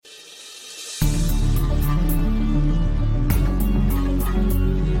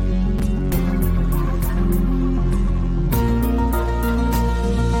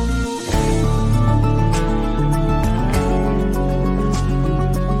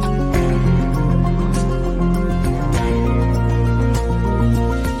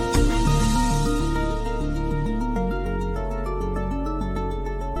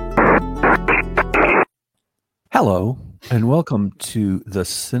Hello, and welcome to the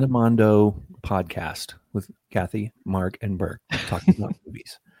Cinemondo podcast with Kathy, Mark, and Burke, talking about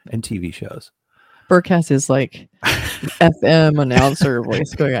movies and TV shows. Burke has his like FM announcer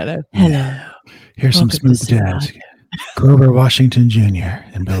voice going on. Hello. Here's some smooth jazz. Grover Washington Jr.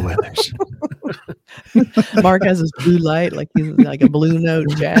 and Bill Withers. Mark has his blue light, like he's like a blue note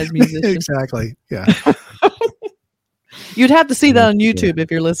jazz musician. Exactly. Yeah. You'd have to see that on YouTube if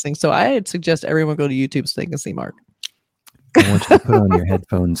you're listening. So I'd suggest everyone go to YouTube so they can see Mark. I want you to put on your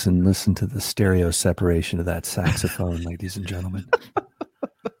headphones and listen to the stereo separation of that saxophone, ladies and gentlemen.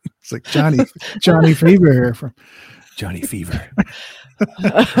 It's like Johnny Fever here from Johnny Fever.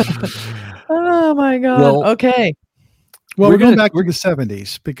 Oh my God. Well, okay. Well, we're going back to the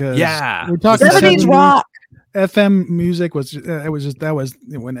 70s because we're talking 70s rock. FM music was that was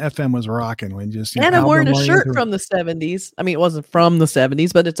when FM was rocking. When just and I'm wearing a shirt from the 70s. I mean, it wasn't from the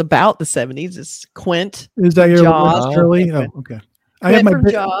 70s, but it's about the 70s. It's Quint. Is that your Jaws? Shirley? Oh, okay. I have my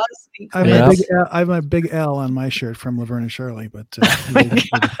Jaws. I have my big L on my shirt from Laverne and Shirley, but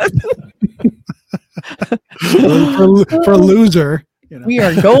for loser. You know. We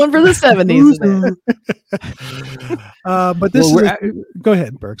are going for the 70s. But this go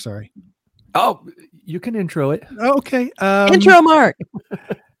ahead, Burke. Sorry. Oh, you can intro it. Okay. Intro, Mark.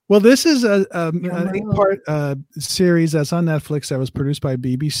 Well, this is an 8-part series that's on Netflix that was produced by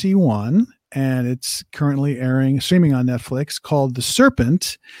BBC One, and it's currently streaming on Netflix, called The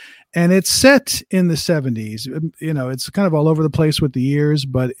Serpent, and it's set in the 70s. You know, it's kind of all over the place with the years,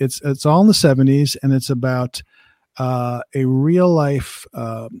 but it's all in the 70s, and it's about a real life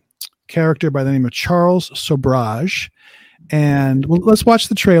character by the name of Charles Sobrage. And let's watch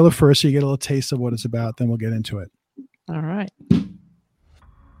the trailer first so you get a little taste of what it's about. Then we'll get into it. All right.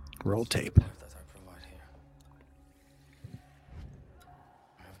 Roll tape.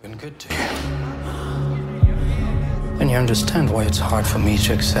 I've been good to you. And you understand why it's hard for me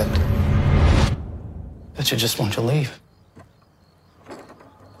to accept that you just want to leave.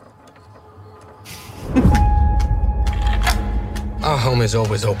 Our home is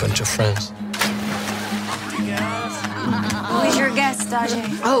always open to friends. Who is your guest,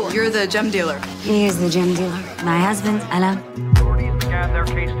 Ajay? Oh, you're the gem dealer. He is the gem dealer. My husband, Alain. Authorities began their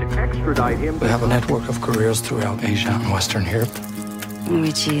case to extradite him. We have a network of couriers throughout Asia and Western Europe.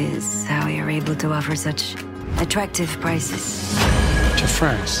 Which is how you're able to offer such attractive prices. To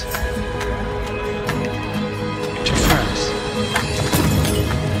France. To France.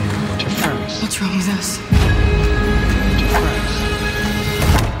 To France. What's wrong with us? To France.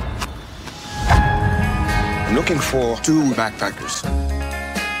 I'm looking for 2 backpackers.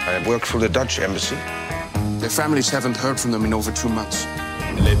 I work for the Dutch embassy. Their families haven't heard from them in over 2 months.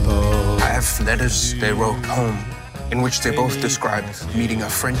 I have letters they wrote home in which they both describe meeting a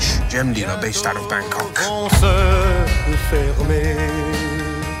French gem dealer based out of Bangkok.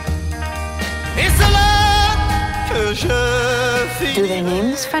 Do they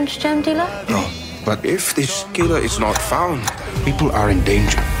name this French gem dealer? No, but if this killer is not found, people are in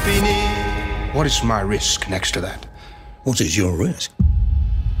danger. What is my risk next to that? What is your risk?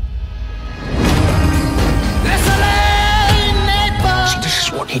 See, this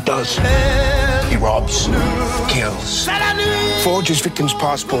is what he does. He robs, kills, forges victims'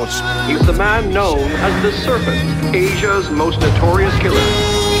 passports. He's the man known as the Serpent, Asia's most notorious killer.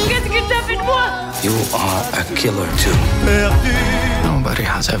 You are a killer too. Nobody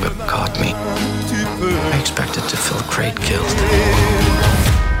has ever caught me. I expected to feel great guilt.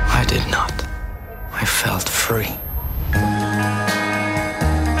 I did not. I felt free.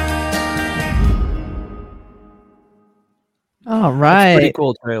 All right. Pretty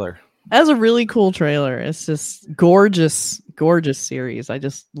cool trailer. That's a really cool trailer. It's just gorgeous series. I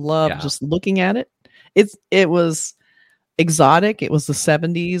just love just looking at it. It was exotic. It was the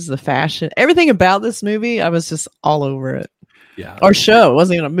 70s, the fashion, everything about this movie. I was just all over it. Yeah. Or show. It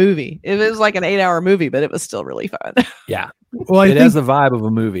wasn't even a movie. It was like an 8-hour movie, but it was still really fun. Yeah. Well, it has the vibe of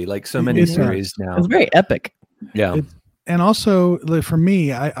a movie, like so many series now. It's very epic. Yeah. And also, for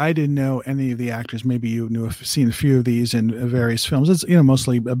me, I didn't know any of the actors. Maybe you knew, seen a few of these in various films. It's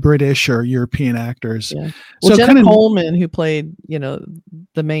mostly British or European actors. Yeah. Well, so Jenna Coleman, who played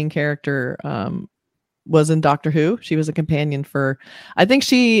the main character, was in Doctor Who. She was a companion for. I think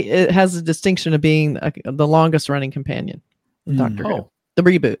she has a distinction of being the longest running companion in Doctor Who. The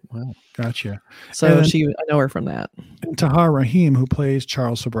reboot. Wow, gotcha. So I know her from that. And Tahar Rahim, who plays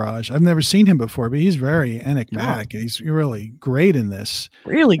Charles Sobrage. I've never seen him before, but he's very enigmatic. He's really great in this.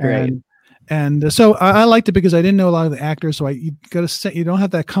 Really great. And so I liked it because I didn't know a lot of the actors. So you don't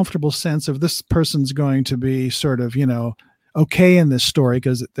have that comfortable sense of this person's going to be sort of, okay in this story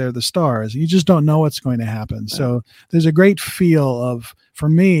because they're the stars. You just don't know what's going to happen. So there's a great feel of, for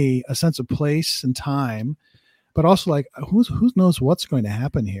me, a sense of place and time, but also like who knows what's going to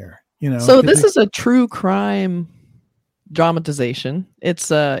happen here. So this is a true crime dramatization.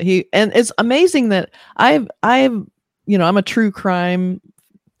 It's it's amazing that I'm a true crime.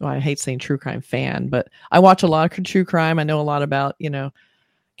 Well, I hate saying true crime fan, but I watch a lot of true crime. I know a lot about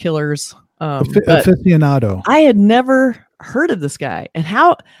killers. Aficionado. I had never heard of this guy, and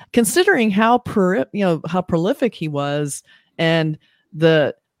considering how prolific he was, and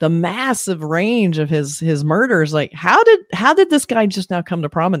the massive range of his murders, like how did this guy just now come to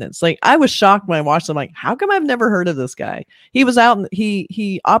prominence? Like I was shocked when I watched him. Like, how come I've never heard of this guy? He was out.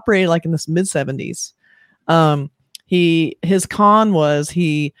 He operated like in this mid-70s. His con was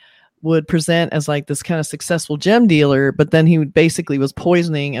he would present as like this kind of successful gem dealer, but then he basically was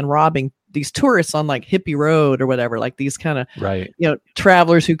poisoning and robbing these tourists on like Hippie Road or whatever, like these kind of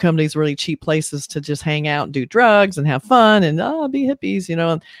travelers who come to these really cheap places to just hang out and do drugs and have fun and be hippies,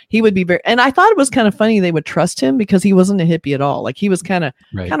 and he would be and I thought it was kind of funny they would trust him because he wasn't a hippie at all. Like he was kind of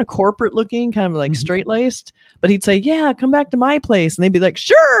corporate looking, kind of like straight laced, but he'd say, yeah, come back to my place. And they'd be like,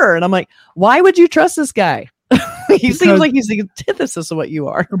 sure. And I'm like, why would you trust this guy? He seems like he's the antithesis of what you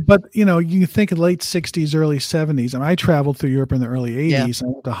are. But you think of late 60s, early 70s, and I traveled through Europe in the early 80s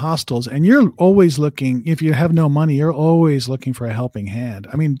and went to hostels, and you're always looking, if you have no money, you're always looking for a helping hand.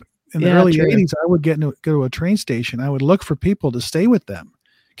 I mean, in the early 80s, I would go to a train station. I would look for people to stay with them.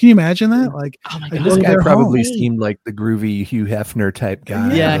 Can you imagine that? Like, oh my God, this guy probably seemed like the groovy Hugh Hefner type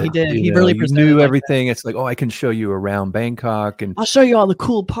guy. Yeah, he did. He really knew like everything. that. It's like, I can show you around Bangkok, and I'll show you all the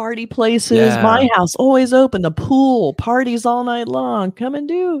cool party places. Yeah. My house always open. The pool, parties all night long. Come and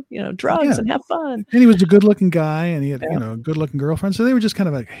do drugs and have fun. And he was a good-looking guy, and he had a good-looking girlfriend. So they were just kind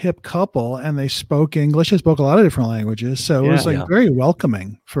of a hip couple, and they spoke English. They spoke a lot of different languages. So it was very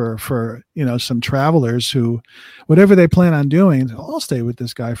welcoming for some travelers who, whatever they plan on doing, I'll stay with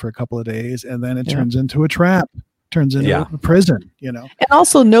this guy for a couple of days. And then it turns into a trap, turns into a prison, And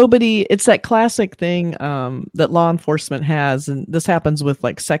also it's that classic thing that law enforcement has, and this happens with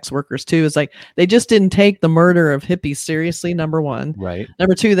like sex workers too, is like they just didn't take the murder of hippies seriously, number one. Right.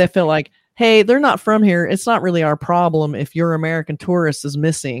 Number two, they feel like, hey, they're not from here. It's not really our problem if your American tourist is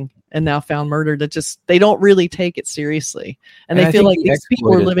missing and now found murdered. They don't really take it seriously. And they feel like these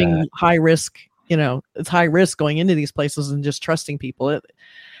people are living high risk, it's high risk going into these places and just trusting people.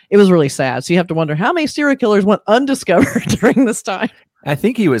 It was really sad. So you have to wonder how many serial killers went undiscovered during this time. I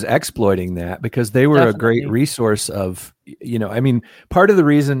think he was exploiting that because they were a great resource of, part of the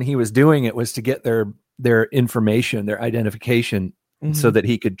reason he was doing it was to get their information, their identification, so that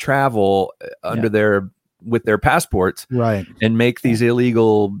he could travel with their passports, right, and make these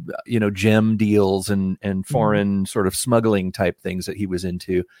illegal, gem deals and foreign sort of smuggling type things that he was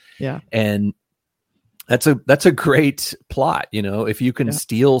into. Yeah. And that's a great plot, if you can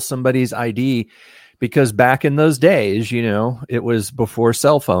steal somebody's ID, because back in those days, it was before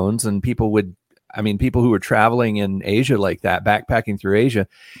cell phones, and people who were traveling in Asia like that, backpacking through Asia,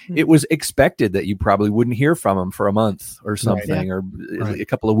 it was expected that you probably wouldn't hear from them for a month or something, or a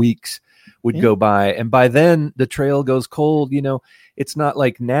couple of weeks would go by. And by then the trail goes cold. It's not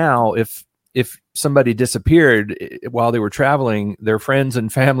like now, if somebody disappeared while they were traveling, their friends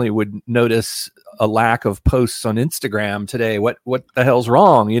and family would notice a lack of posts on Instagram today. What the hell's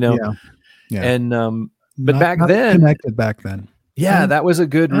wrong? Yeah. And, but back then, connected back then. Yeah, that was a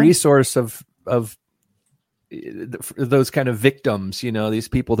good resource of those kind of victims, these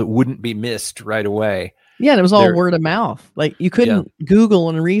people that wouldn't be missed right away. Yeah. And it was all word of mouth. Like you couldn't Google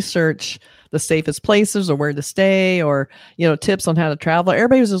and research the safest places or where to stay or, tips on how to travel.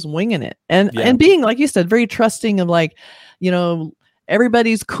 Everybody was just winging it. And being, like you said, very trusting of like,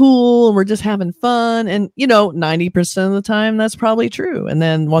 everybody's cool and we're just having fun. And, 90% of the time that's probably true. And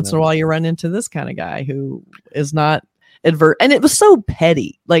then once in a while you run into this kind of guy who is not advert. And it was so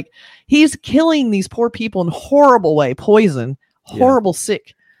petty. Like he's killing these poor people in horrible way, poison, horrible,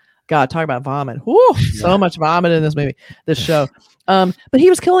 sick. God, talk about vomit. Whew, so much vomit in this show. But he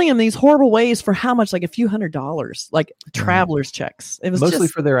was killing them in these horrible ways for how much? Like a few $100s, like traveler's checks. It was mostly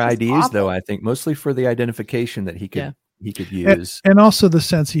for their IDs, though. I think mostly for the identification that he could use, and also the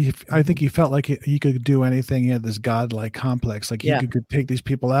sense I think he felt like he could do anything. He had this godlike complex, like he could take these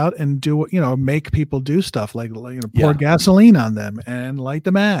people out and do make people do stuff like pour gasoline on them and light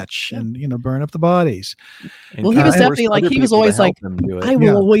the match and burn up the bodies. And he was definitely like he was always like, I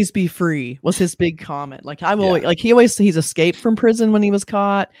will always be free was his big comment. Like I will he's escaped from prison when he was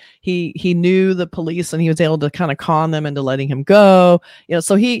caught. He knew the police and he was able to kind of con them into letting him go.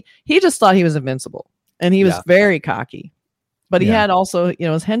 So he just thought he was invincible. And he was very cocky. But he had also,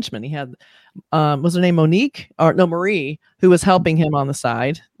 his henchmen. He had, was her name Marie, who was helping him on the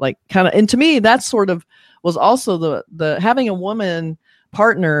side, like kind of. And to me, that sort of was also the having a woman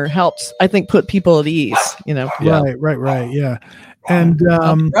partner helps, I think, put people at ease. Right. Yeah. And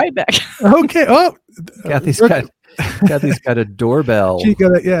right back. Okay. Oh, Kathy's got a doorbell.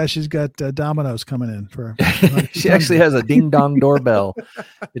 She's got Domino's coming in for. She actually has a ding dong doorbell.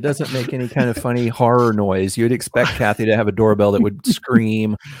 It doesn't make any kind of funny horror noise. You'd expect Kathy to have a doorbell that would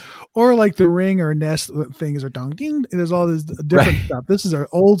scream, or like the Ring or Nest things are dong ding. There's all this different stuff. This is our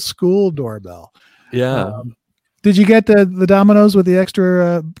old school doorbell. Yeah. Did you get the Domino's with the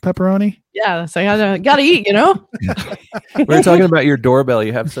extra pepperoni? Yeah, so I gotta eat. We're talking about your doorbell.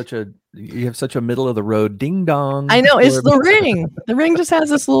 You have such a middle of the road ding dong. I know, it's the Ring. The Ring just has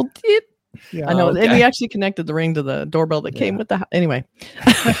this little beep. Yeah, I know, and we actually connected the Ring to the doorbell that came with the. Anyway,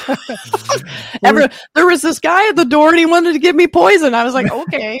 there was this guy at the door, and he wanted to give me poison. I was like,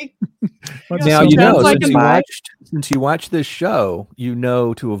 okay. Now since you watch this show,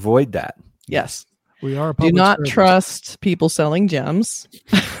 to avoid that. Yes, we are. Do not trust people selling gems.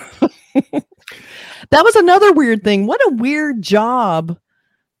 That was another weird thing. What a weird job.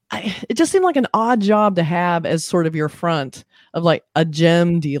 It just seemed like an odd job to have as sort of your front of like a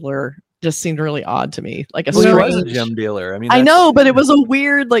gem dealer. Just seemed really odd to me. Like he was a gem dealer. I mean, I know, but it was a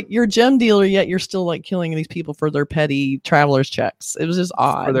weird, like, you're a gem dealer, yet you're still like killing these people for their petty traveler's checks. It was just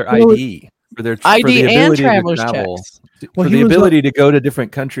odd. For their ID. For their ID and traveler's checks. For the ability to go to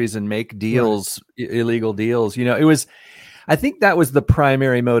different countries and make deals, illegal deals. I think that was the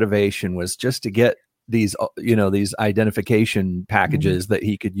primary motivation, was just to get these, these identification packages that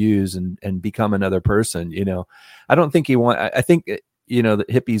he could use and become another person. I don't think I think, that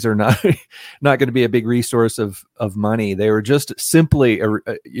hippies are not going to be a big resource of money. They were just simply,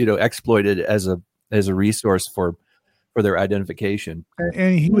 exploited as a resource for their identification.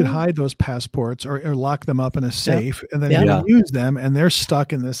 And he would hide those passports or lock them up in a safe, and then he would use them, and they're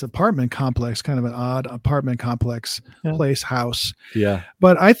stuck in this apartment complex, kind of an odd apartment complex place, house. Yeah.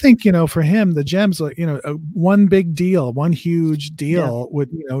 But I think, for him, the gems, one big deal, one huge deal would,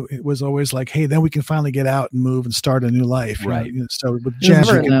 it was always like, hey, then we can finally get out and move and start a new life. Right. So with gems,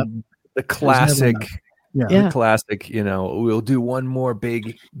 the classic. Yeah. The classic, we'll do one more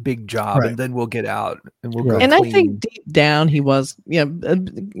big job and then we'll get out and we'll go And clean. I think deep down he was,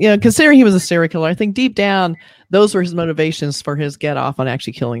 considering he was a serial killer, I think deep down those were his motivations for his get off on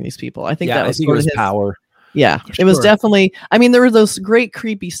actually killing these people. I think that was, it was his power. Yeah, it was definitely. I mean, there were those great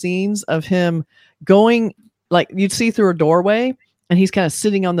creepy scenes of him going, like you'd see through a doorway. And he's kind of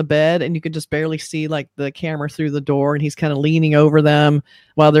sitting on the bed, and you could just barely see like the camera through the door, and he's kind of leaning over them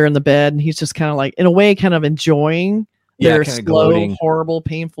while they're in the bed, and he's just kind of like, in a way, kind of enjoying their slow, gloating, horrible,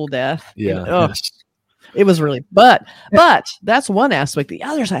 painful death. Yeah, it was really. But that's one aspect. The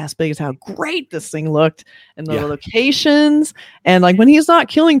other aspect is how great this thing looked, and the locations, and like when he's not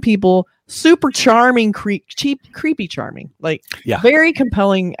killing people, super charming, creepy charming, like very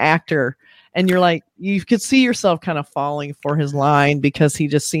compelling actor. And you're like, you could see yourself kind of falling for his line because he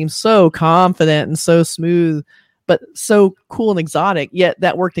just seems so confident and so smooth, but so cool and exotic. Yet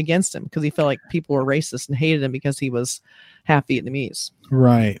that worked against him because he felt like people were racist and hated him because he was half Vietnamese.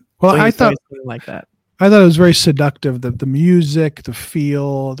 Right. Well, so I thought like that. I thought it was very seductive. The music, the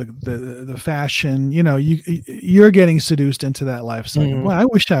feel, the fashion. You're getting seduced into that lifestyle. Well, I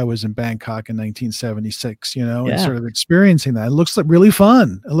wish I was in Bangkok in 1976. And sort of experiencing that. It looks like really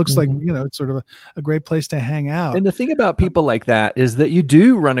fun. It looks like it's sort of a great place to hang out. And the thing about people like that is that you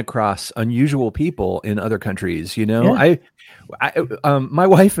do run across unusual people in other countries. My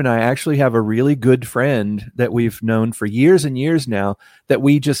wife and I actually have a really good friend that we've known for years and years now that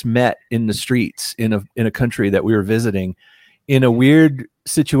we just met in the streets in a country that we were visiting in a weird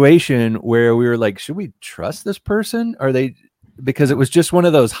situation where we were like, should we trust this person? Because it was just one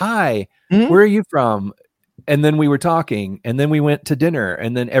of those, hi, where are you from? And then we were talking, and then we went to dinner.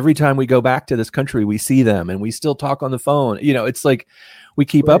 And then every time we go back to this country, we see them and we still talk on the phone. It's like we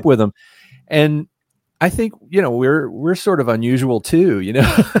keep up with them. And I think, we're sort of unusual too,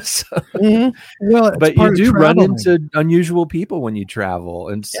 so, well, but you do run into unusual people when you travel,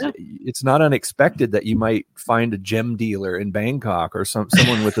 and it's not unexpected that you might find a gem dealer in Bangkok or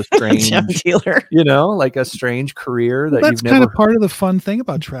someone with a strange gem dealer, like a strange career that that's you've never. Kind of part of the fun thing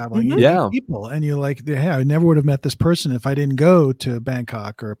about traveling. You meet people, and you're like, hey, I never would have met this person if I didn't go to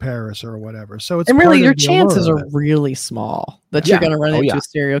Bangkok or Paris or whatever. So it's, and really your chances are really small that you're going to run into a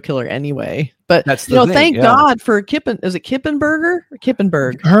serial killer anyway. But that's the thing, thank God for is it Kippenberger or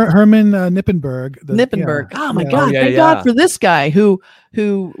Kippenberg? Herman Knippenberg. Knippenberg. Oh my God! Thank God for this guy who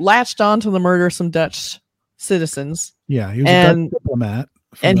latched on to the murder of some Dutch citizens Yeah, he was a Dutch diplomat.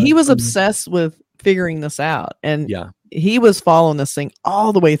 And he was obsessed with figuring this out. And he was following this thing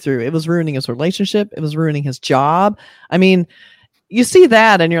all the way through. It was ruining his relationship. It was ruining his job. I mean, you see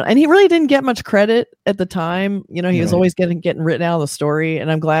that, and he really didn't get much credit at the time. You know, he was always getting written out of the story.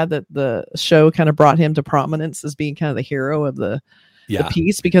 And I'm glad that the show kind of brought him to prominence as being kind of the hero of the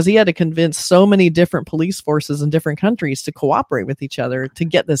piece, because he had to convince so many different police forces in different countries to cooperate with each other to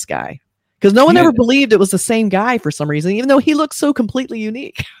get this guy. Because no one ever believed it was the same guy for some reason, even though he looked so completely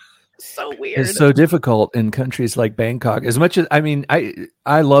unique. So weird. It's so difficult in countries like Bangkok. As much as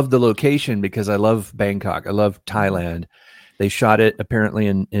I love the location because I love Bangkok. I love Thailand. They shot it apparently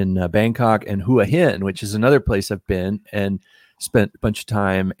in Bangkok and Hua Hin, which is another place I've been and spent a bunch of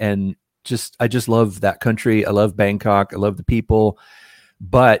time. And I just love that country. I love Bangkok. I love the people.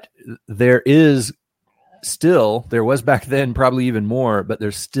 But there was back then probably even more, but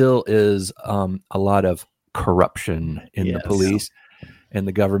there still is a lot of corruption in the police and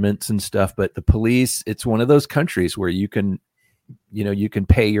the governments and stuff. But the police, it's one of those countries where you can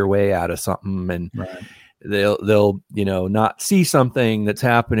pay your way out of something, and they'll not see something that's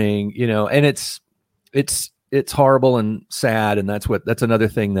happening, and it's horrible and sad. And that's another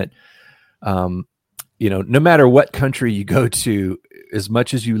thing that, no matter what country you go to, as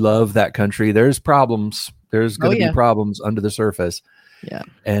much as you love that country, there's problems. There's going to be problems under the surface. Yeah.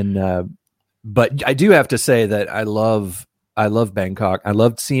 And, but I do have to say that I love Bangkok. I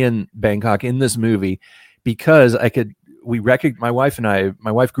loved seeing Bangkok in this movie because my wife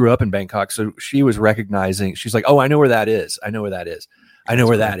grew up in Bangkok. So she was recognizing, she's like, oh, I know where that is. I know where that is.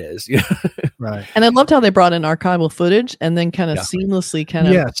 Right. And I loved how they brought in archival footage and then kind of seamlessly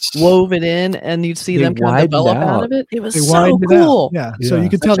wove it in, and you'd see them kind of develop out of it. It was so cool. Yeah. So you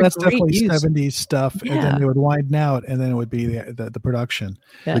could tell that's definitely 70s stuff, and then they would widen out, and then it would be the production.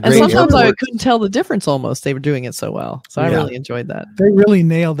 Yeah. And sometimes I couldn't tell the difference almost. They were doing it so well. So I really enjoyed that. They really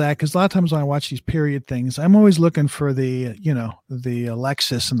nailed that, because a lot of times when I watch these period things, I'm always looking for the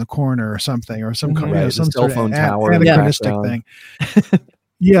Lexus in the corner or something, or some some cell phone tower anachronistic thing.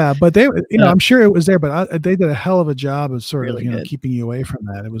 Yeah, but they, I'm sure it was there, but they did a hell of a job of sort of, keeping you away from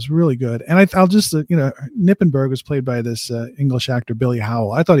that. It was really good. And I'll just, Knippenberg was played by this English actor, Billy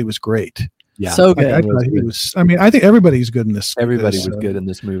Howell. I thought he was great. Yeah, so good. I thought he was. I mean, I think everybody's good in this. Everybody was good in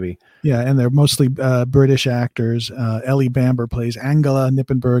this movie. Yeah, and they're mostly British actors. Ellie Bamber plays Angela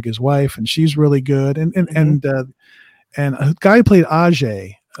Knippenberg, his wife, and she's really good. And a guy who played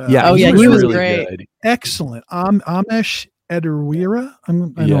Ajay. He was great. Good. Excellent. Amesh Edurwira.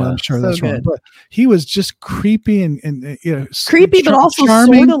 I'm sure that's wrong, but he was just creepy and creepy, but also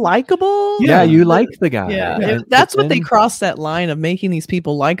sort of likable. Yeah, you liked the guy. Yeah, that's what they crossed that line of making these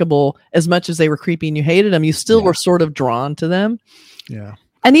people likable. As much as they were creepy and you hated them, you still were sort of drawn to them. Yeah.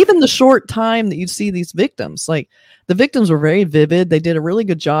 And even the short time that you see these victims, like the victims were very vivid. They did a really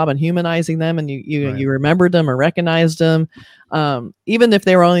good job on humanizing them, and you remembered them or recognized them. Even if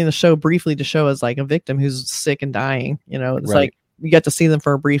they were only in the show briefly to show as like a victim who's sick and dying, it's like you get to see them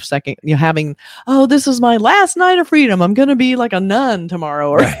for a brief second. This is my last night of freedom. I'm going to be like a nun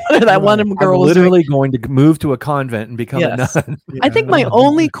tomorrow, or that one girl was literally going to move to a convent and become a nun. I think my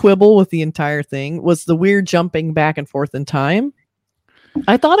only quibble with the entire thing was the weird jumping back and forth in time.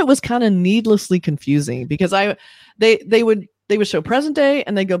 I thought it was kind of needlessly confusing, because they would show present day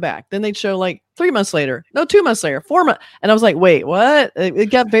and they'd go back. Then they'd show like 3 months later, 2 months later, 4 months. And I was like, wait, what?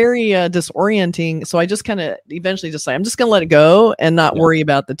 It got very disorienting. So I just kind of eventually decided I'm just going to let it go and not worry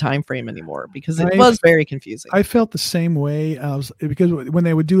about the time frame anymore, because it was very confusing. I felt the same way. Because when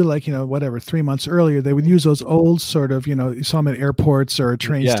they would do 3 months earlier, they would use those old sort of, you saw them at airports or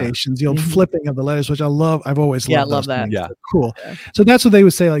train stations, the old flipping of the letters, which I love. I've always loved. I love that. Things. Yeah. Cool. Yeah. So that's what they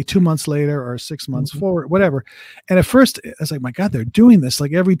would say, like 2 months later or 6 months forward, whatever. And at first I was like, my God, they're doing this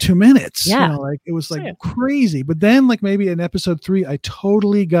like every 2 minutes. Yeah. It was like crazy. But then maybe in episode 3, I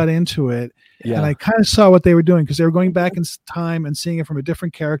totally got into it. Yeah. And I kind of saw what they were doing, because they were going back in time and seeing it from a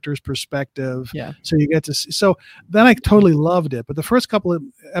different character's perspective. Yeah. So you get to see. So then I totally loved it. But the first couple of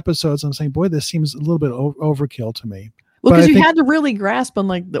episodes, I'm saying, boy, this seems a little bit overkill to me. Well, because you had to really grasp on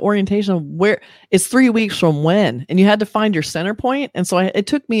the orientation of where it's 3 weeks from when, and you had to find your center point. And so it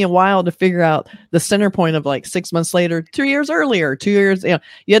took me a while to figure out the center point of 6 months later, 2 years earlier, 2 years. You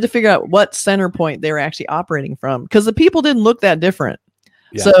had to figure out what center point they were actually operating from, because the people didn't look that different.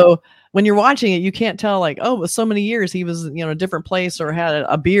 Yeah. So when you're watching it, you can't tell it was so many years he was a different place or had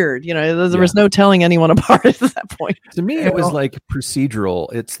a beard. There was no telling anyone apart at that point. To me, it was like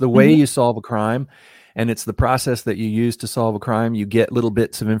procedural. It's the way you solve a crime. And it's the process that you use to solve a crime. You get little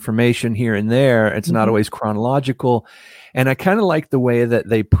bits of information here and there. It's not always chronological. And I kind of like the way that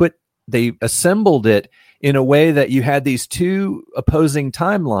they put they assembled it in a way that you had these two opposing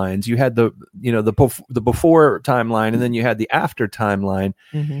timelines. You had the before timeline, and then you had the after timeline.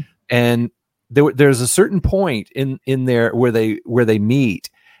 Mm-hmm. And there's a certain point in there where they meet,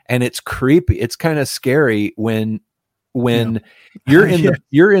 and it's creepy. It's kind of scary when you're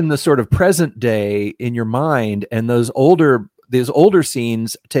in the sort of present day in your mind, and those older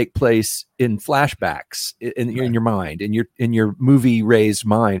scenes take place in flashbacks in your mind, in your movie raised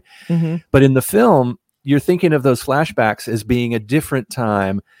mind. Mm-hmm. But in the film, you're thinking of those flashbacks as being a different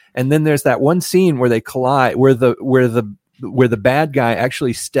time. And then there's that one scene where they collide, where the bad guy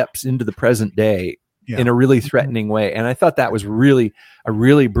actually steps into the present day in a really threatening way. And I thought that was really a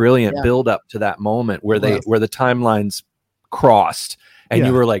really brilliant build up to that moment where the timelines crossed. And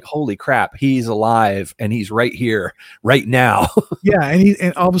you were like, holy crap, he's alive and he's right here, right now.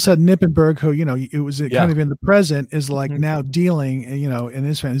 And all of a sudden Nippenberg, who, it was kind of in the present, is like now dealing, in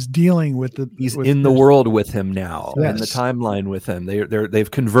his fan is dealing with he's in the world with him now, and the timeline with him.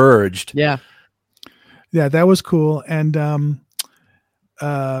 They've converged. Yeah. Yeah, that was cool. And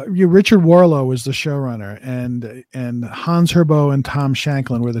Richard Warlow was the showrunner, and Hans Herbo and Tom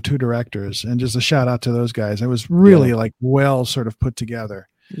Shanklin were the two directors. And just a shout out to those guys. It was really well sort of put together.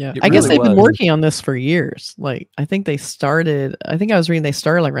 Yeah, I guess they've been working on this for years. Like, I think I was reading they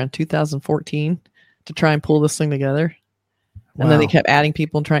started like around 2014 to try and pull this thing together. And then they kept adding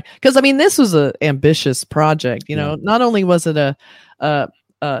people and trying, because I mean, this was an ambitious project. Not only was it a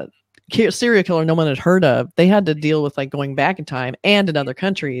serial killer no one had heard of, they had to deal with like going back in time and in other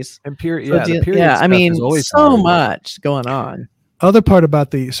countries. And period. I mean, so much going on. Other part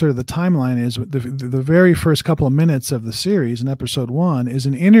about the sort of the timeline is the very first couple of minutes of the series in episode 1 is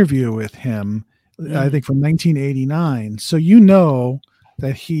an interview with him, I think from 1989. So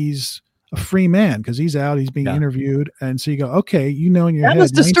that he's a free man because he's out, he's being interviewed, and so you go, okay, in your head, that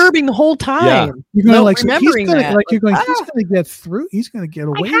was disturbing the whole time. Yeah. You're going remembering that. Like, you're going, he's going to get through. He's going to get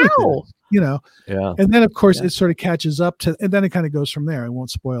away with it. Yeah. And then of course it sort of catches up to, and then it kind of goes from there. I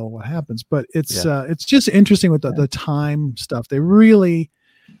won't spoil what happens, but it's just interesting with the time stuff. They really,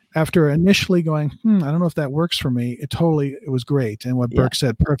 after initially going, I don't know if that works for me, it was great. And what Burke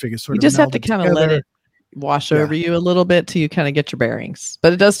said, perfect. It's sort of, you just have to kind of let it wash over you a little bit till you kind of get your bearings.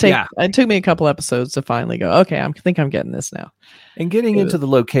 But it does take, it took me a couple episodes to finally go, okay, I think I'm getting this now. And getting into the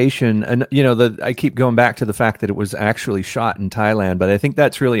location, and I keep going back to the fact that it was actually shot in Thailand, but I think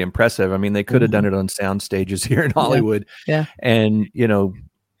that's really impressive. I mean, they could have done it on sound stages here in Hollywood. Yeah. And,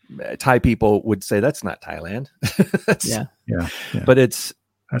 Thai people would say that's not Thailand. But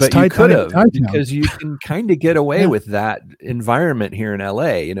but you could have, because you can kind of get away with that environment here in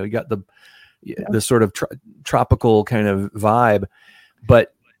LA. You got the sort of tropical kind of vibe,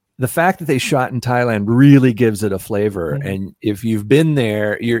 but the fact that they shot in Thailand really gives it a flavor. Mm-hmm. And if you've been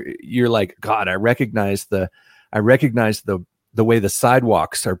there, you're like, God, I recognize the way the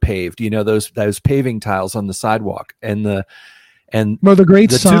sidewalks are paved. Those paving tiles on the sidewalk, and the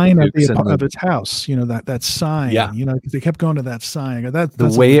great sign of its house. That sign. Yeah. Because they kept going to that sign. That's the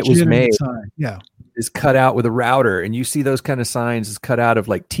way it was made. Sign. Yeah. Is cut out with a router, and you see those kind of signs is cut out of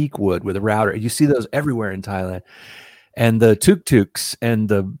like teak wood with a router. You see those everywhere in Thailand. And the tuk-tuks and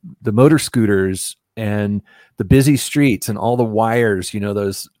the motor scooters and the busy streets and all the wires,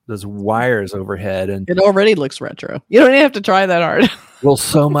 those wires overhead. And it already looks retro. You don't even have to try that hard. Well,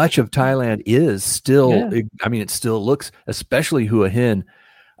 so much of Thailand is still, it still looks, especially Hua Hin.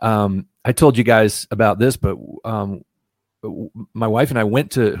 I told you guys about this, but my wife and I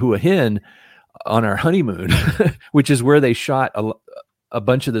went to Hua Hin on our honeymoon, which is where they shot a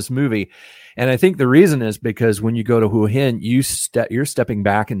bunch of this movie. And I think the reason is because when you go to Hua Hin, you're stepping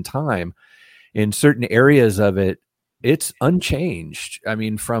back in time. In certain areas of it, it's unchanged. I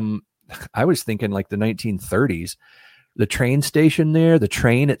mean, I was thinking like the 1930s, the train station there, the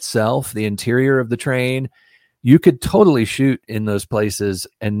train itself, the interior of the train, you could totally shoot in those places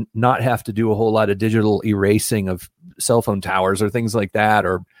and not have to do a whole lot of digital erasing of cell phone towers or things like that,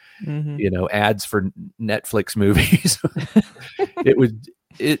 or ads for Netflix movies.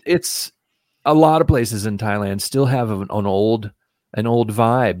 It's a lot of places in Thailand still have an old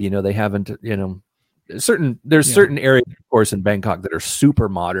vibe. They haven't, certain areas, of course, in Bangkok that are super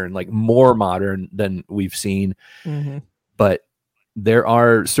modern, like more modern than we've seen. Mm-hmm. But there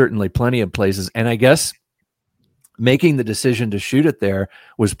are certainly plenty of places. And I guess making the decision to shoot it there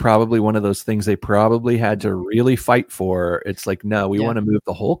was probably one of those things they probably had to really fight for. It's like, no, we want to move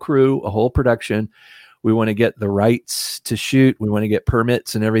the whole crew, a whole production. We want to get the rights to shoot. We want to get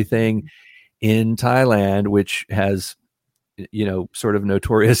permits and everything in Thailand, which has, sort of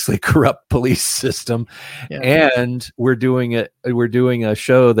notoriously corrupt police system. And we're doing a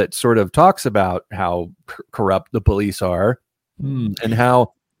show that sort of talks about how corrupt the police are and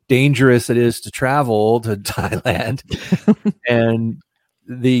how dangerous it is to travel to Thailand. And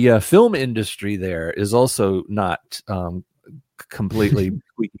the film industry there is also not completely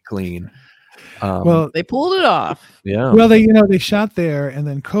squeaky clean. Well, they pulled it off. Yeah. Well, they shot there, and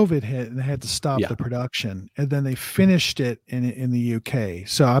then COVID hit, and they had to stop the production, and then they finished it in the UK.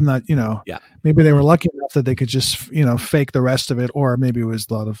 So I'm not, maybe they were lucky enough that they could just, fake the rest of it, or maybe it was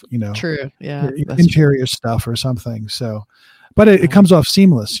a lot of, true, interior stuff or something. So, but it comes off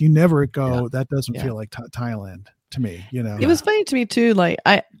seamless. You never go. That doesn't feel like Thailand to me. It was funny to me too. Like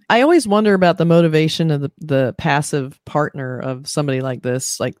I always wonder about the motivation of the passive partner of somebody like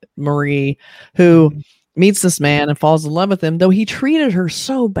this, like Marie, who meets this man and falls in love with him, though he treated her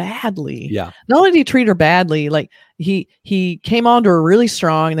so badly. Yeah. Not only did he treat her badly, like he came on to her really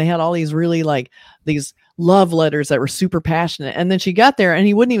strong, and they had all these really like these love letters that were super passionate. And then she got there and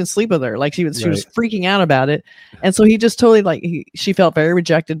he wouldn't even sleep with her. Like she was freaking out about it. And so he just totally she felt very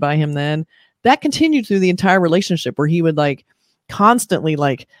rejected by him then. That continued through the entire relationship, where he would like constantly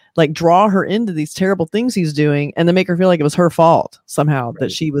like draw her into these terrible things he's doing, and then make her feel like it was her fault somehow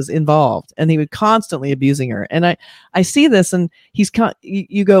that she was involved. And he would constantly abusing her. And I see this, and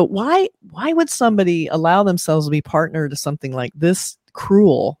you go, why would somebody allow themselves to be partner to something like this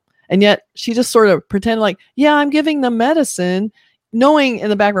cruel? And yet she just sort of pretended like, yeah, I'm giving them medicine, knowing in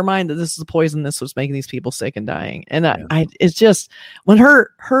the back of her mind that this is the poison this was making these people sick and dying. And it's just when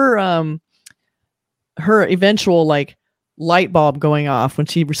her eventual like light bulb going off when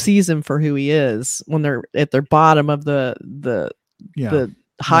she sees him for who he is, when they're at their bottom of the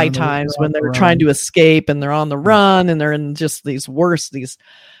high times, when they're trying to escape and they're on the run, and they're in just these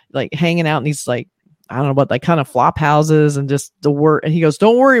like hanging out in these like, I don't know what, like kind of flop houses, and just the work. And he goes,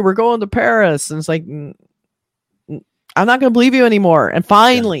 "Don't worry, we're going to Paris." And it's like, I'm not going to believe you anymore. And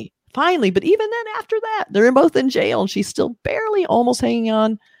finally, but even then after that, they're both in jail, and she's still barely almost hanging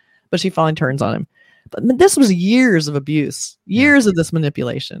on, but she finally turns on him. But this was years of abuse, years of this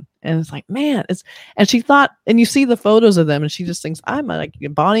manipulation. And it's like, man, and she thought, and you see the photos of them, and she just thinks, I'm like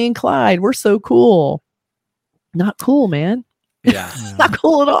Bonnie and Clyde. We're so cool. Not cool, man. Yeah. Not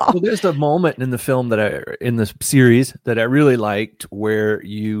cool at all. Well, there's a moment in the film in the series that I really liked, where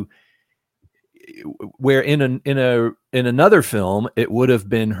in another film, it would have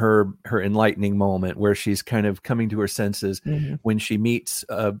been her enlightening moment, where she's kind of coming to her senses when she meets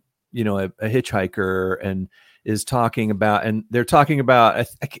a hitchhiker and is talking about, and they're talking about,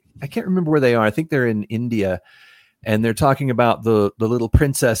 I can't remember where they are. I think they're in India, and they're talking about the little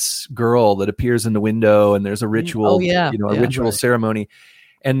princess girl that appears in the window, and there's a ritual, ritual ceremony.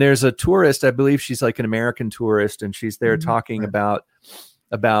 And there's a tourist, I believe she's like an American tourist, and she's there talking about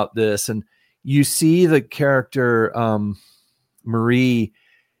this. And you see the character, Marie,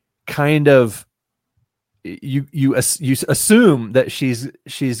 kind of, you assume that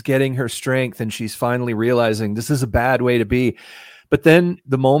she's getting her strength, and she's finally realizing this is a bad way to be. But then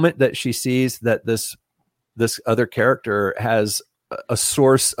the moment that she sees that this other character has a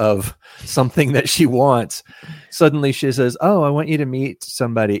source of something that she wants, suddenly she says, "Oh, I want you to meet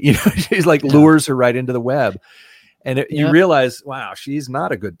somebody." She's like lures her right into the web, and you realize, wow, she's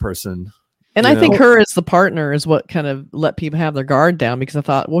not a good person. And I think her as the partner is what kind of let people have their guard down, because I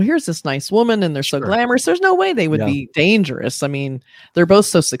thought, well, here's this nice woman, and they're so glamorous. There's no way they would be dangerous. I mean, they're both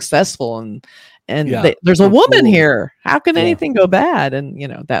so successful, and there's a woman here. How can anything go bad? And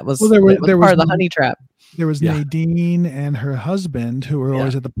that was, there was part of the honey trap. There was Nadine and her husband, who were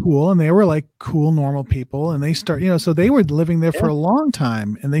always at the pool, and they were like cool, normal people. And they start, so they were living there for a long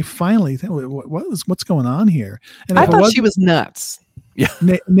time, and they finally think, what's going on here? And I thought she was nuts. Yeah,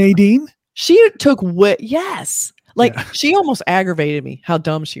 Nadine. She took she almost aggravated me how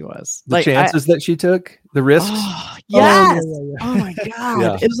dumb she was. The chances that she took, the risks. Oh, yes. Oh my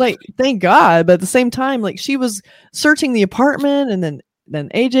God. It was like, thank God. But at the same time, like she was searching the apartment, and then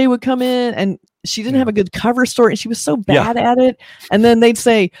AJ would come in, and she didn't have a good cover story, and she was so bad at it. And then they'd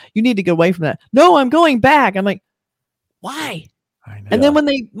say, you need to get away from that. No, I'm going back. I'm like, why? I know. And then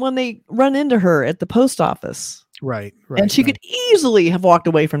when they run into her at the post office. Right. And she could easily have walked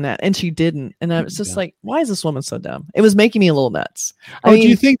away from that, and she didn't. And I was just like, why is this woman so dumb? It was making me a little nuts. Do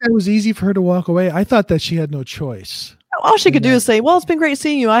you think that was easy for her to walk away? I thought that she had no choice. All she could do is say, well, it's been great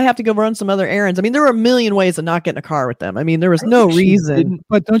seeing you. I have to go run some other errands. I mean, there were a million ways to not get in a car with them. I mean, there was no reason.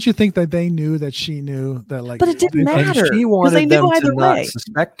 But don't you think that they knew that she knew that, like, but it didn't matter. She wanted them to not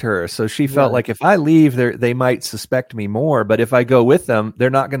suspect her. So she felt like, if I leave, they might suspect me more. But if I go with them,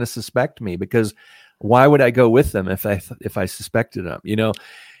 they're not going to suspect me, because Why would I go with them if I suspected them? You know,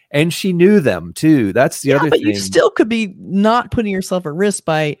 and she knew them too. That's the other thing. But you still could be not putting yourself at risk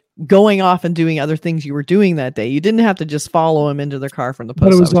by going off and doing other things you were doing that day. You didn't have to just follow him into their car from the post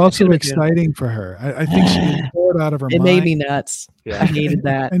office. But it was also exciting for her. I think she was bored out of her mind. It made me nuts. Yeah. I hated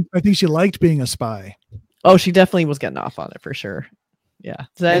that. And I think she liked being a spy. Oh, she definitely was getting off on it for sure. Yeah.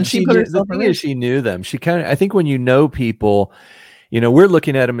 And she put herself in risk. She knew them. She kind of, I think when you know people, you know, we're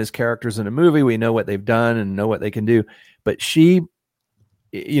looking at them as characters in a movie. We know what they've done and know what they can do. But she,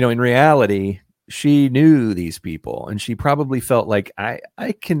 you know, in reality, she knew these people, and she probably felt like I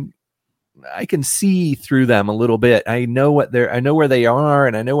can see through them a little bit. I know where they are,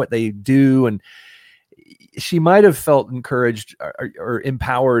 and I know what they do. And she might have felt encouraged or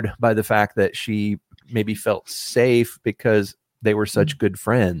empowered by the fact that she maybe felt safe because they were such good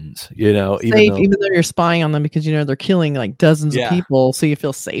friends, you know, even though you're spying on them because, you know, they're killing like dozens of people. So you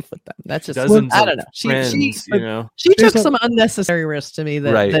feel safe with them. That's just, I don't know. She took some unnecessary risks to me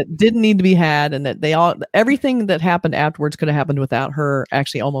that didn't need to be had. And that everything that happened afterwards could have happened without her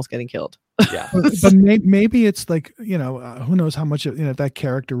actually almost getting killed. Yeah. but maybe it's like, you know, who knows how much, you know, that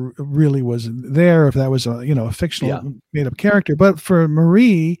character really was there, if that was a, you know, a fictional made up character. But for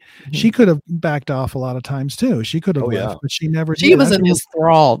Marie, she could have backed off a lot of times too. She could have left, but she never did. She was in his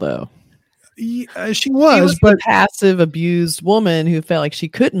thrall though. She was but a passive abused woman who felt like she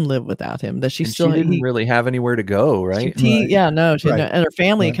couldn't live without him, that she didn't really have anywhere to go. Right. And her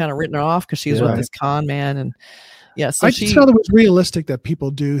family kind of written her off because she was with this con man. And so I just felt it was realistic that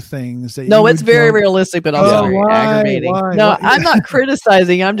people do things that it's very realistic, but also very aggravating. I'm not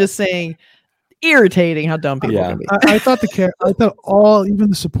criticizing. I'm just saying irritating how dumb people can be. I thought even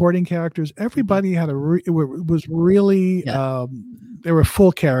the supporting characters, everybody had was really they were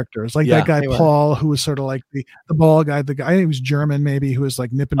full characters. Like that guy Paul, who was sort of like the bald guy. The guy, I think he was German, maybe, who was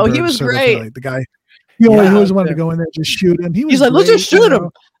like Nippenberg. Oh, he was great. Like the guy. He always wanted to go in there and just shoot him. He's like, let's just shoot him.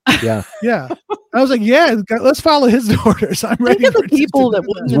 Yeah. Yeah. I was like, let's follow his orders. I'm ready. Think of the people that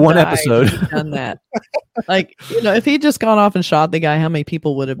wouldn't have one episode done that. Like, you know, if he'd just gone off and shot the guy, how many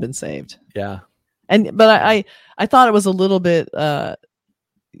people would have been saved? Yeah. But I thought it was a little bit I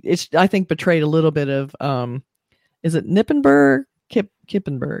think betrayed a little bit of is it Nippenberg?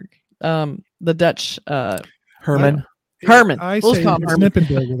 Kippenberg. The Dutch Herman. Herman. We'll call him Herman.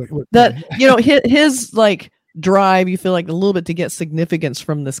 Nippenberg. That, you know, his like drive, you feel like a little bit to get significance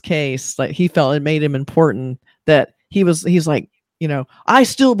from this case. Like he felt it made him important, that he's like, you know, I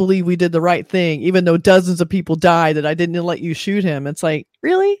still believe we did the right thing, even though dozens of people died, that I didn't let you shoot him. It's like,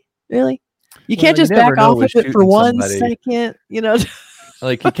 really? You can't just back off of it for 1 second, you know?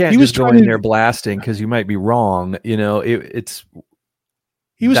 Like you can't just go in there blasting because you might be wrong. You know, he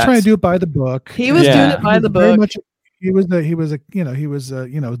was trying to do it by the book. He was doing it by the book. He was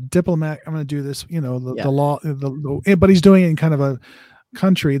a diplomat. I'm going to do this, you know, the law, but he's doing it in kind of a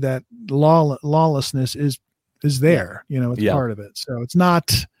country that lawlessness is there, you know, it's part of it. So it's not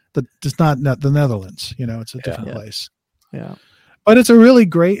the Netherlands, you know, it's a different place. Yeah. But it's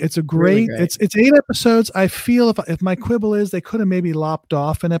it's 8 episodes. I feel if my quibble is they could have maybe lopped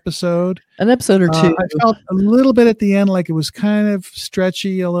off an episode or two. I felt a little bit at the end like it was kind of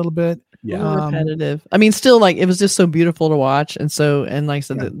stretchy a little bit. Yeah, repetitive. I mean, still, like, it was just so beautiful to watch, and like I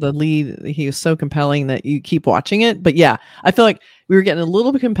said, the lead, he was so compelling that you keep watching it. But yeah, I feel like we were getting a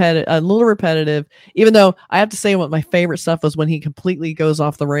little bit a little repetitive. Even though I have to say, what my favorite stuff was when he completely goes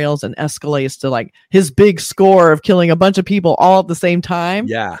off the rails and escalates to like his big score of killing a bunch of people all at the same time.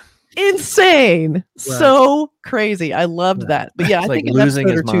 Yeah, insane, right. So crazy. I loved that. But yeah, I think an episode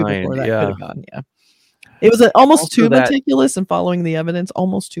or two before that could have gone. Yeah, it was almost also too meticulous and following the evidence,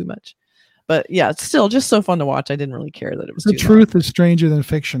 almost too much. But yeah, it's still just so fun to watch. I didn't really care that it was. The truth is stranger than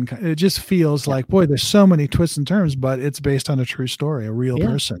fiction. It just feels like, boy, there's so many twists and turns, but it's based on a true story, a real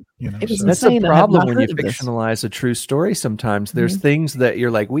person. You know, that's a problem when you fictionalize a true story. Sometimes there's things that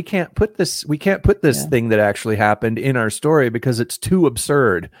you're like, we can't put this thing that actually happened in our story because it's too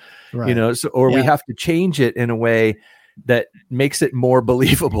absurd. Right. You know, we have to change it in a way that makes it more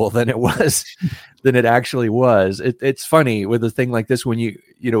believable than it was, than it actually was. It's funny with a thing like this when you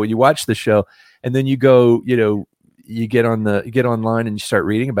watch the show and then you go, you know, you get online and you start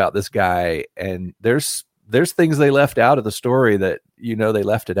reading about this guy, and there's things they left out of the story that, you know, they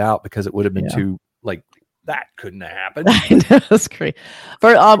left it out because it would have been too, like, that couldn't have happened. That's great.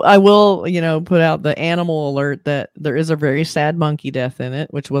 But I will, you know, put out the animal alert that there is a very sad monkey death in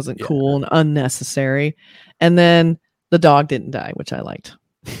it, which wasn't cool and unnecessary. And then the dog didn't die, which I liked.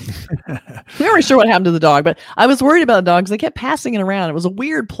 We weren't sure what happened to the dog, but I was worried about the dogs. They kept passing it around. It was a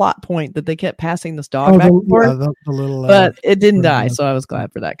weird plot point that they kept passing this dog back and forth. The little, but it didn't die, so I was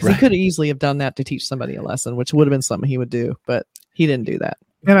glad for that, because he could easily have done that to teach somebody a lesson, which would have been something he would do, but he didn't do that.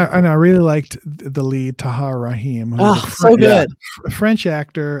 And I really liked the lead, Tahar Rahim. So good. French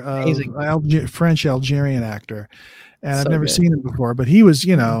actor, French Algerian actor. And I've never seen him before, but he was,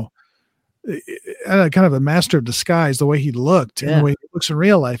 kind of a master of disguise, the way he looked and the way he looks in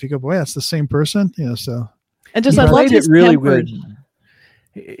real life. You go, boy, that's the same person. So. And just, I loved it really good.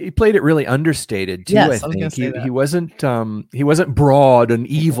 He played it really understated too. Yes, I think he wasn't broad and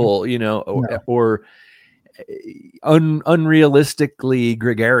evil, or unrealistically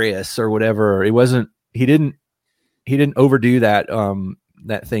gregarious or whatever. He didn't overdo that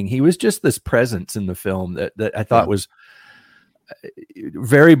that thing. He was just this presence in the film that I thought was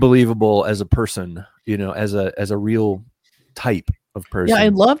very believable as a person, as a real type of person. Yeah, I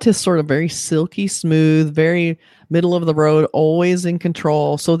loved his sort of very silky smooth, very middle of the road, always in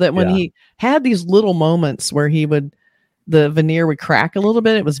control, so that when he had these little moments where the veneer would crack a little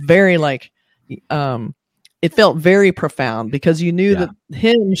bit, it was very it felt very profound, because you knew that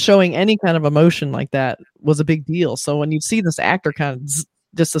him showing any kind of emotion like that was a big deal. So when you see this actor kind of just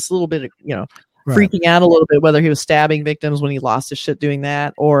this little bit of, freaking out a little bit, whether he was stabbing victims when he lost his shit doing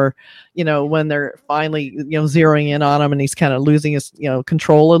that, or, when they're finally, zeroing in on him and he's kind of losing his,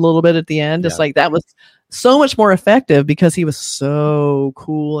 control a little bit at the end, it's like that was so much more effective because he was so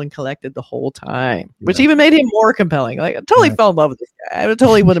cool and collected the whole time, which even made him more compelling. Like, I totally fell in love with this guy. I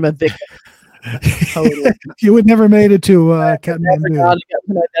totally would have been victim. Totally. You would never made it to never got to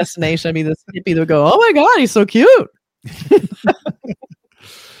my destination. I mean, this hippie that would go, "Oh my god, he's so cute."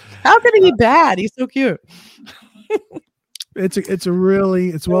 How can he be bad? He's so cute. It's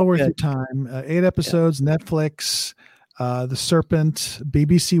well worth your time. 8 episodes, Netflix, The Serpent,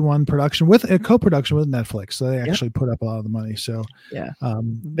 BBC One production with a co-production with Netflix. So they actually put up a lot of the money. So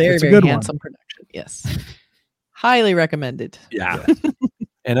very very handsome production. Yes, highly recommended. Yeah.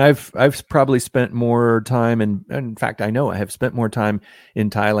 And I've probably spent more time, and in fact, I know I have spent more time in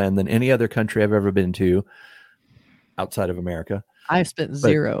Thailand than any other country I've ever been to outside of America. I've spent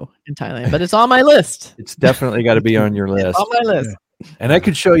 0 in Thailand, but it's on my list. It's definitely got to be on your list. It's on my list. And I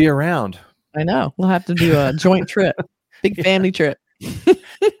could show you around. I know. We'll have to do a joint trip, big family trip.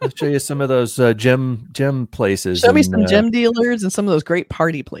 I'll show you some of those gem places. Show me some gem dealers and some of those great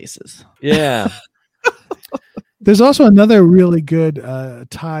party places. Yeah. There's also another really good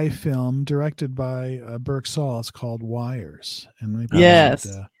Thai film directed by Burke Saul. It's called Wires. And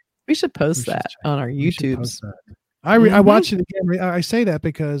we should post that on our YouTubes. I watched it again. I say that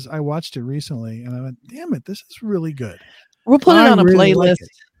because I watched it recently and I went, damn it, this is really good. We'll put it on a playlist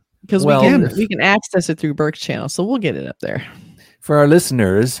because we can access it through Burke's channel. So we'll get it up there. For our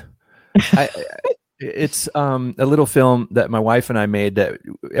listeners, it's a little film that my wife and I made that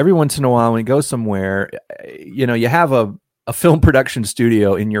every once in a while when we go somewhere, you have a film production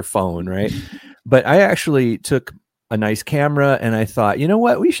studio in your phone, right? But I actually took a nice camera and I thought, you know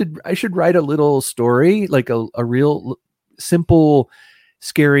what, I should write a little story, like a real simple,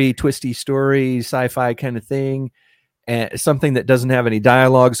 scary, twisty story, sci-fi kind of thing, and something that doesn't have any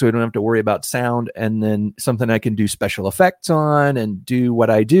dialogue, so we don't have to worry about sound, and then something I can do special effects on and do what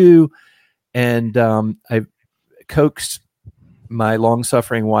I do. And I coaxed my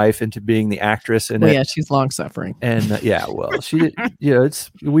long-suffering wife into being the actress in it. Yeah, she's long-suffering. And she,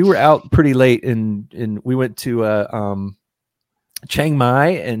 we were out pretty late, and we went to Chiang Mai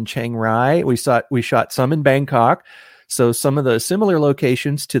and Chiang Rai. We shot some in Bangkok, so some of the similar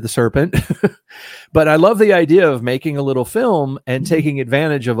locations to The Serpent. But I love the idea of making a little film and taking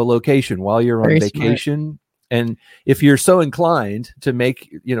advantage of a location while you're on vacation. Smart. And if you're so inclined to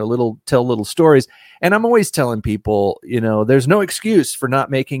make, tell little stories, and I'm always telling people, there's no excuse for not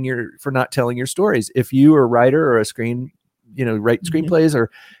telling your stories. If you are a writer or write screenplays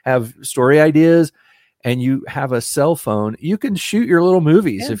or have story ideas, and you have a cell phone, you can shoot your little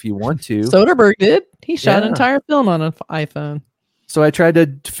movies if you want to. Soderbergh did. He shot an entire film on an iPhone. So I tried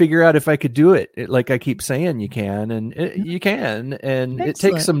to figure out if I could do it. Like I keep saying, you can, and you can, and Excellent. It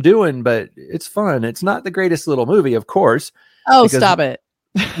takes some doing, but it's fun. It's not the greatest little movie, of course. Oh, stop it.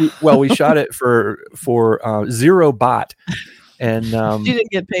 We shot it for 0 baht, and you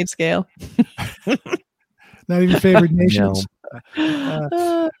didn't get paid scale. Not even favored nations.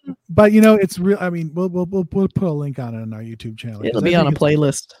 But it's real. I mean, we'll put a link on it on our YouTube channel. It'll be on a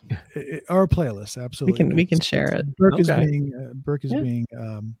playlist. Our playlist, absolutely. We can share it. Burke is being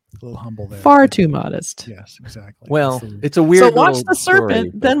a little humble there. Far too modest. Yes, exactly. Well, it's a weird. So watch The Serpent,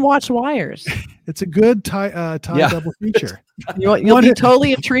 story, then watch Wires. It's a good tie double feature. You'll be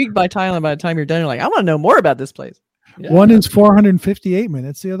totally intrigued by Thailand by the time you're done. You're like, I want to know more about this place. Yeah. One is 458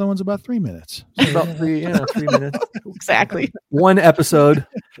 minutes. The other one's about 3 minutes. About 3 minutes. Exactly. One episode.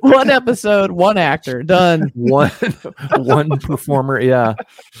 One episode. One actor. Done. One performer. Yeah.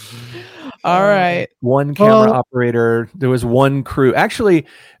 All right. One camera operator. There was one crew. Actually,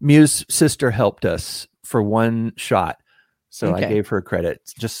 Mew's sister helped us for one shot. So I gave her credit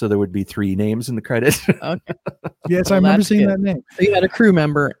just so there would be 3 names in the credits. Okay. Yes, I remember seeing that name. So you had a crew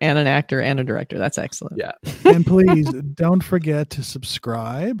member and an actor and a director. That's excellent. Yeah. And please don't forget to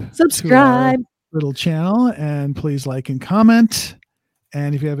subscribe. To our little channel, and please like and comment.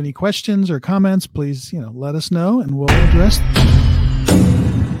 And if you have any questions or comments, please, let us know and we'll address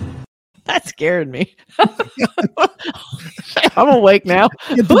them. That scared me. I'm awake now.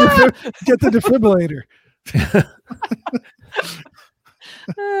 Get the defibrillator.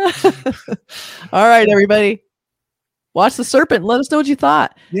 All right, everybody. Watch The Serpent and let us know what you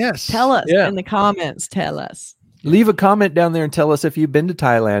thought. Yes. Tell us in the comments. Tell us. Leave a comment down there and tell us if you've been to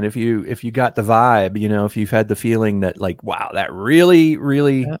Thailand, if you got the vibe, if you've had the feeling that like, wow, that really,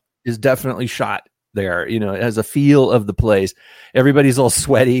 really is definitely shot there. It has a feel of the place. Everybody's all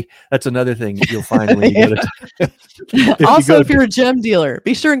sweaty. That's another thing you'll find when you go to. Also, if you're a gem dealer,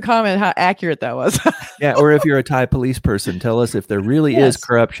 be sure and comment how accurate that was. Yeah, or if you're a Thai police person, tell us if there really is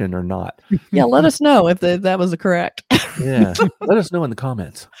corruption or not. Yeah, let us know if that was correct. Yeah, let us know in the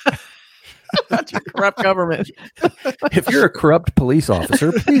comments. About your corrupt government. If you're a corrupt police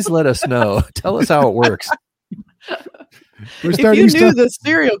officer, please let us know. Tell us how it works. We're if you knew the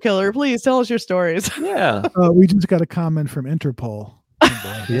serial killer, please tell us your stories. Yeah. We just got a comment from Interpol.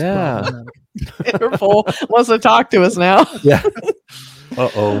 Yeah. Interpol wants to talk to us now. Yeah.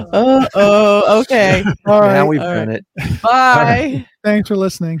 Okay. All right. Now we've done it. Bye. Thanks for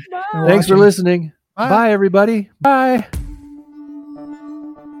listening. Bye. Thanks for listening. Bye, everybody. Bye.